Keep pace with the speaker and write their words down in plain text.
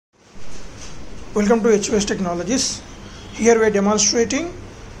Welcome to HVS Technologies. Here we are demonstrating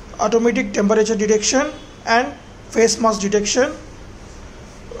automatic temperature detection and face mask detection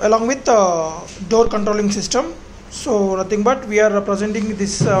along with door controlling system. So nothing but we are presenting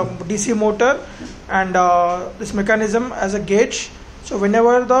this DC motor and this mechanism as a gauge. So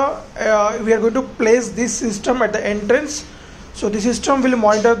whenever we are going to place this system at the entrance, so the system will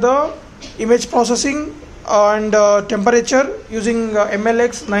monitor the image processing and temperature using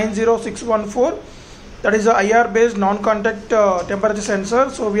MLX90614, that is a IR based non-contact temperature sensor.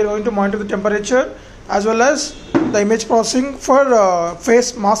 So we are going to monitor the temperature as well as the image processing for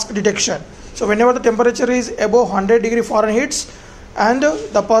face mask detection. So whenever the temperature is above 100 degree Fahrenheit and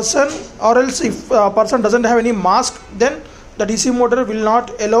the person, or else if person doesn't have any mask, then the DC motor will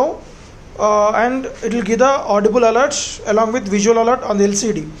not allow and it will give the audible alert along with visual alert on the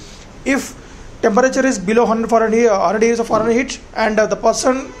LCD. If temperature is below 100 degrees of Fahrenheit and the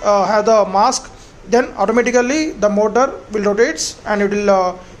person have the mask, then automatically the motor will rotate and it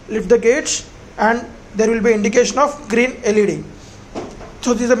will lift the gauge and there will be indication of green LED.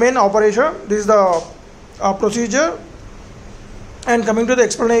 So this is the main operation, this is the procedure. And coming to the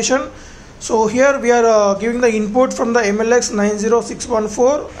explanation, so here we are giving the input from the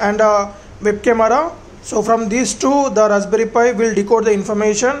MLX90614 and web camera. So from these two, the Raspberry Pi will decode the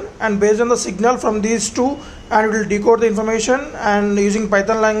information, and based on the signal from these two, and it will decode the information and using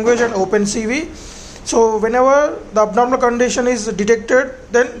Python language and OpenCV. So whenever the abnormal condition is detected,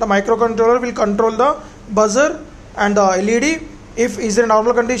 then the microcontroller will control the buzzer and the LED. If is there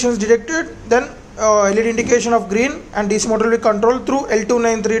normal conditions detected, then LED indication of green, and DC motor will be controlled through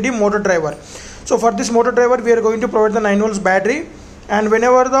L293D motor driver. So for this motor driver, we are going to provide the 9 volts battery, and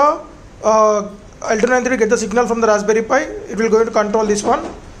whenever the L293D get the signal from the Raspberry Pi, it will going to control this one.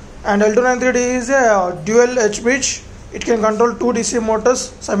 And L293D is a dual H bridge, it can control two DC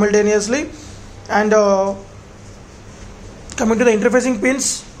motors simultaneously. And coming to the interfacing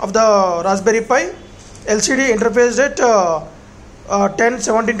pins of the Raspberry Pi, LCD interfaced at 10,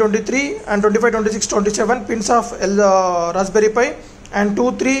 17, 23 and 25, 26, 27 pins of Raspberry Pi, and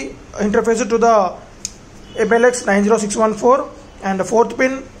 2, 3 interfaces to the MLX90614, and the fourth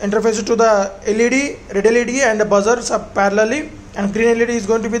pin interfaces to the LED, red LED and the buzzers parallelly, and green LED is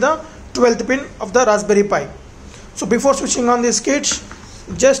going to be the 12th pin of the Raspberry Pi. So before switching on this kit,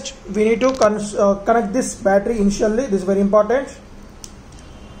 just we need to connect this battery initially, this is very important,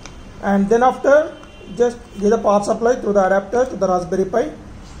 and then after just give the power supply through the adapter to the Raspberry Pi.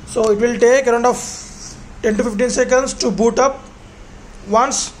 So it will take around 10 to 15 seconds to boot up.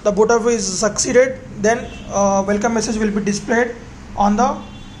 Once the boot up is succeeded, then welcome message will be displayed on the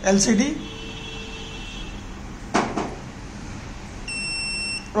LCD.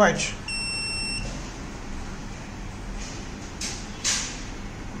 Right.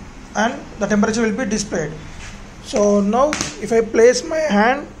 And the temperature will be displayed. So now if I place my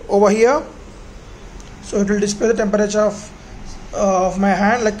hand over here, so it will display the temperature of my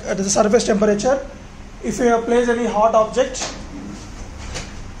hand, like the surface temperature. If you have placed any hot object,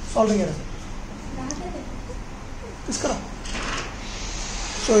 solving error.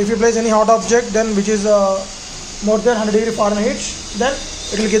 So if you place any hot object, then which is more than 100 degree Fahrenheit, then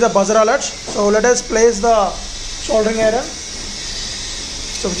it will give the buzzer alert. So let us place the soldering iron,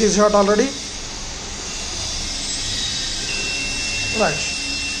 so which is hot already. Right,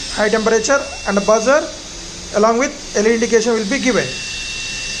 high temperature and a buzzer along with LED indication will be given.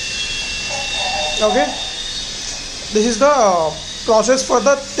 Okay, this is the process for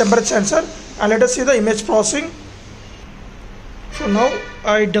the temperature sensor, and let us see the image processing. So now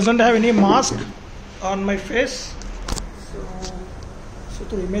it doesn't have any mask on my face, so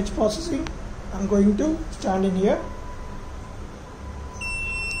through image processing I'm going to stand in here.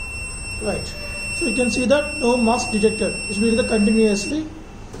 Right, so you can see that no mask detected, it will be continuously.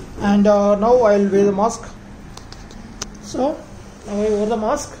 And now I will wear the mask. So now I wear the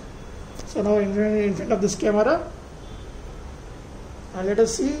mask. So now in front of this camera, and let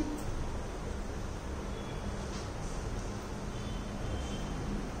us see.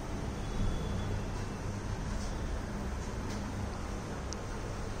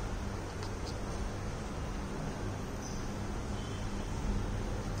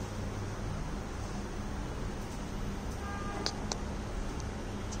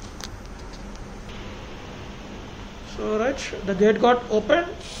 So right, the gate got opened,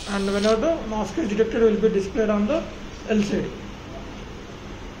 and whenever the mask is detected, will be displayed on the LCD.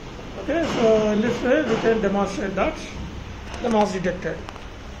 Okay, so in this way we can demonstrate that the mask detected.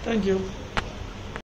 Thank you.